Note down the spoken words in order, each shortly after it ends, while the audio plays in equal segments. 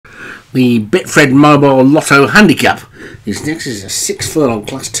The Betfred Mobile Lotto Handicap is next. Is a 6 furlong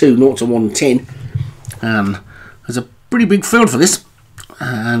Class 2, 0 to 110. And there's a pretty big field for this.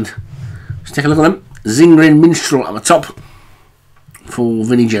 And let's take a look at them. Zingrin Minstrel at the top for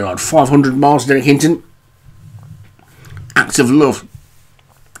Vinnie Gerard. 500 miles, Derek Hinton. Acts of Love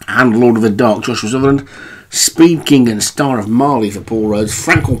and Lord of the Dark, Joshua Sutherland. Speed King and Star of Marley for Paul Rhodes.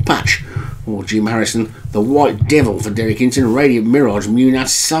 Frankel Patch for Jim Harrison. The White Devil for Derek Hinton. Radiant Mirage, Munas,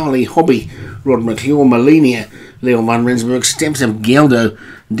 Sarley, Hobby, Rod McClure, Malinia, Leon Van Rensburg. Steps of Geldo,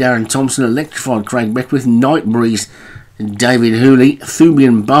 Darren Thompson. Electrified, Craig Beckwith. Night Breeze, David Hooley.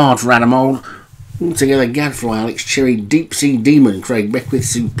 Thubian Bard for Adam Old. Altogether Gadfly, Alex Cherry. Deep Sea Demon, Craig Beckwith.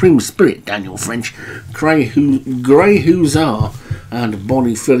 Supreme Spirit, Daniel French. Grey Hussar and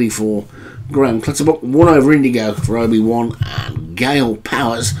Bonnie Philly for Graham Clutterbuck. 1 over Indigo for Obi-Wan and Gale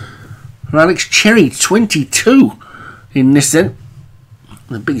Powers for Alex Cherry. 22 in this then.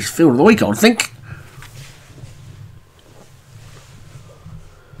 The biggest field of the week, I would think.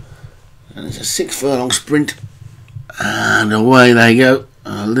 And it's a 6 furlong sprint. And away they go.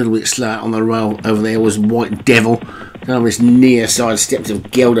 A little bit slow on the rail over there was White Devil. Down this near side steps of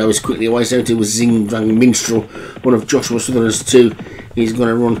Geldo is quickly away. So too was Zingrin Minstrel. One of Joshua Sutherland's two. He's going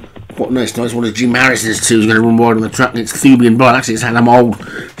to run quite nice. One of Jim Harrison's two is going to run wide on the track. And it's Thubian Bard. Actually, it's Adam Old.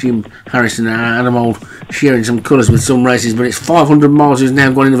 Jim Harrison and Adam Old sharing some colours with some races. But it's 500 miles who's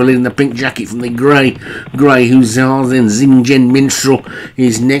now gone into the lead in the pink jacket from the Grey Hussar. Then Zingrin Minstrel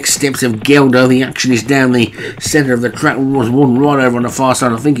is next. Steps of Geldo. The action is down the centre of the track. Was one right over on the far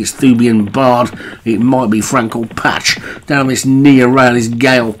side. I think it's Thubian Bard. It might be Frankel Patch. Down this near rail is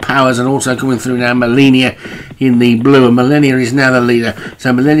Gale Powers. And also coming through now Malinia in the blue. And Millennia is now the leader.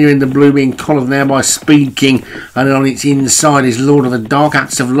 So Millennia in the blue being collared now by Speed King. And on its inside is Lord of the Dark.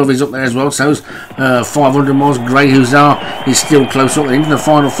 Acts of Love is up there as well. So's 500 miles. Grey Hussar is still close up into the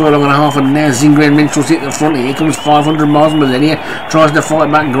final furlong and a half. And now Zingrin Minstrel's at the front. Here comes 500 miles. Millennia tries to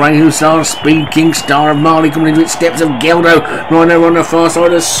fight back. Grey Hussar, Speed King, Star of Marley coming into it. Steps of Geldo right over on the far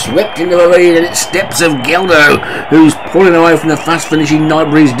side has swept into the lead. And it's Steps of Geldo who's pulling away from the fast finishing Night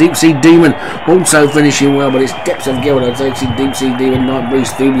Breeze. Deep Sea Demon also finishing well. But it's Steps of Geldo takes it. Deep Sea Demon, Night Breeze,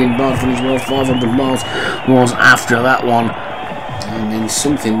 Thubian Bard finished well. 500 miles was after that one. And then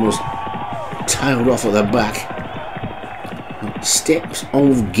something was tailed off at the back. Steps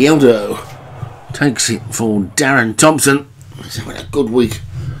of Geldo takes it for Darren Thompson. He's having a good week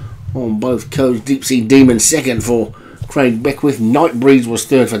on both codes. Deep Sea Demon second for Craig Beckwith. Night Breeze was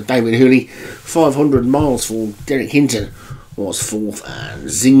third for David Hooley. 500 miles for Derek Hinton was fourth. And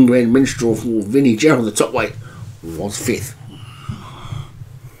Zingrin Minstrel for Vinnie Gerald, the top weight, was fifth.